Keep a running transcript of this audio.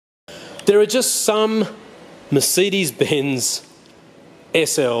There are just some Mercedes Benz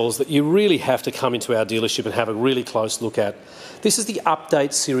SLs that you really have to come into our dealership and have a really close look at. This is the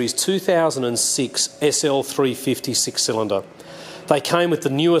Update Series 2006 SL350 six-cylinder. They came with the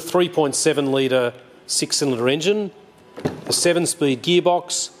newer 3.7 litre six-cylinder engine, the 7-speed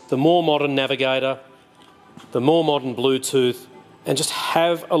gearbox, the more modern navigator, the more modern Bluetooth, and just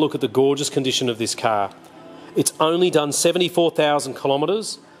have a look at the gorgeous condition of this car. It's only done 74,000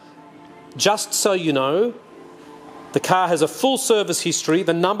 kilometres. Just so you know, the car has a full service history.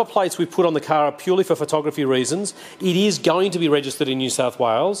 The number plates we put on the car are purely for photography reasons. It is going to be registered in New South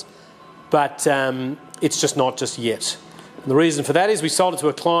Wales, but it's just not just yet. And the reason for that is we sold it to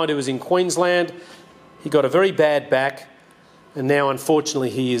a client who was in Queensland. He got a very bad back, and now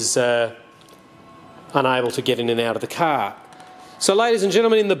unfortunately he is unable to get in and out of the car. So ladies and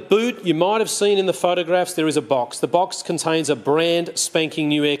gentlemen, in the boot, you might have seen in the photographs, there is a box. The box contains a brand spanking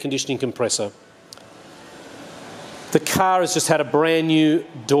new air conditioning compressor. The car has just had a brand new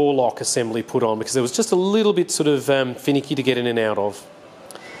door lock assembly put on because it was just a little bit sort of finicky to get in and out of.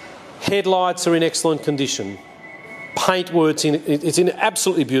 Headlights are in excellent condition. Paintwork's it's in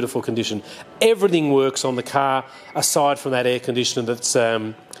absolutely beautiful condition. Everything works on the car aside from that air conditioner that's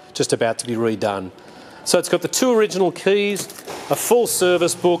just about to be redone. So it's got the 2 original keys, a full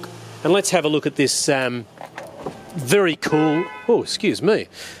service book, and let's have a look at this very cool, oh excuse me,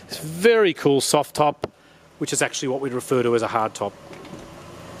 this very cool soft top, which is actually what we'd refer to as a hard top.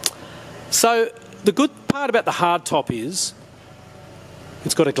 So the good part about the hard top is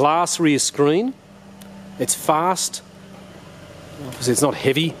it's got a glass rear screen, it's fast, obviously it's not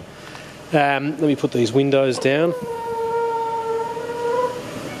heavy. Let me put these windows down.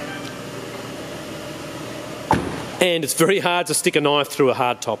 And it's very hard to stick a knife through a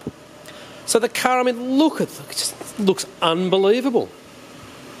hard top. So the car, I mean, look, it just looks unbelievable.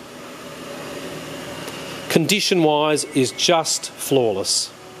 Condition-wise is just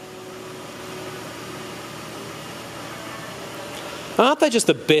flawless. Aren't they just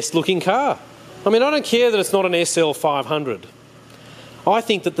the best looking car? I mean, I don't care that it's not an SL500. I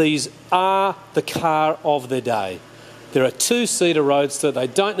think that these are the car of their day. They're a 2-seater roadster, they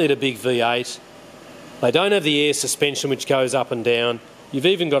don't need a big V8, they don't have the air suspension which goes up and down. You've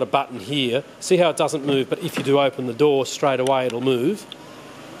even got a button here, see how it doesn't move, but if you do open the door straight away it'll move.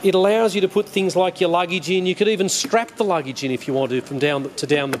 It allows you to put things like your luggage in. You could even strap the luggage in if you want to from down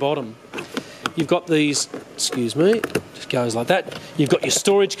the bottom. You've got these, excuse me, just goes like that. You've got your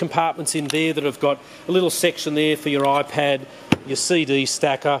storage compartments in there that have got a little section there for your iPad, your CD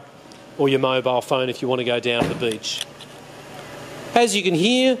stacker, or your mobile phone if you want to go down to the beach. As you can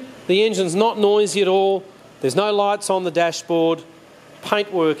hear, the engine's not noisy at all. There's no lights on the dashboard.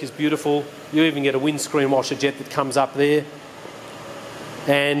 Paintwork is beautiful. You even get a windscreen washer jet that comes up there.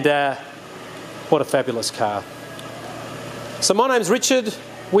 And what a fabulous car. So my name's Richard.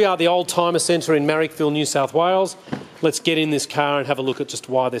 We are the Oldtimer Centre in Marrickville, New South Wales. Let's get in this car and have a look at just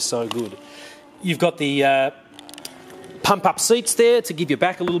why they're so good. You've got the pump-up seats there to give your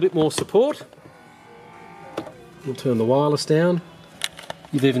back a little bit more support. We'll turn the wireless down.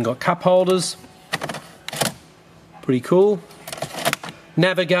 You've even got cup holders. Pretty cool.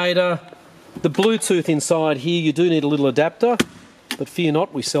 Navigator. The Bluetooth inside here, you do need a little adapter, but fear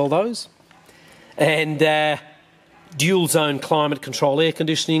not, we sell those. And dual zone climate control air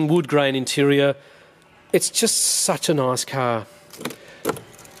conditioning, wood grain interior. It's just such a nice car.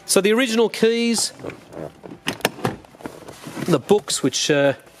 So the original keys, the books, which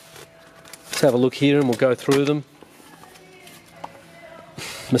let's have a look here and we'll go through them.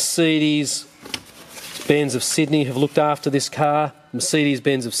 Mercedes Benz of Sydney have looked after this car. Mercedes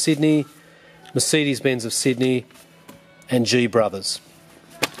Benz of Sydney, Mercedes Benz of Sydney, and G Brothers.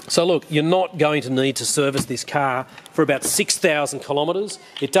 So look, you're not going to need to service this car for about 6,000 kilometres.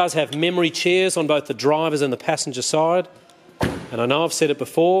 It does have memory chairs on both the driver's and the passenger side. And I know I've said it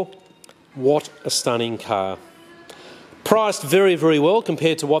before, what a stunning car. Priced very, very well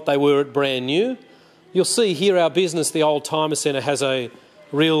compared to what they were at brand new. You'll see here our business, the Oldtimer Centre, has a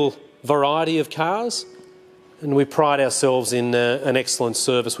real variety of cars. And we pride ourselves in an excellent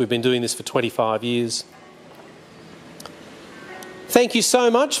service. We've been doing this for 25 years. Thank you so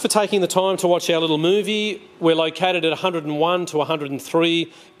much for taking the time to watch our little movie. We're located at 101 to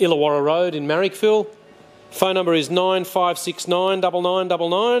 103 Illawarra Road in Marrickville. Phone number is 9569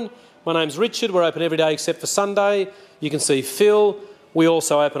 9999. My name's Richard. We're open every day except for Sunday. You can see Phil. We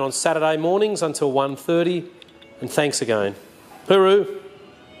also open on Saturday mornings until 1:30. And thanks again. Hooroo.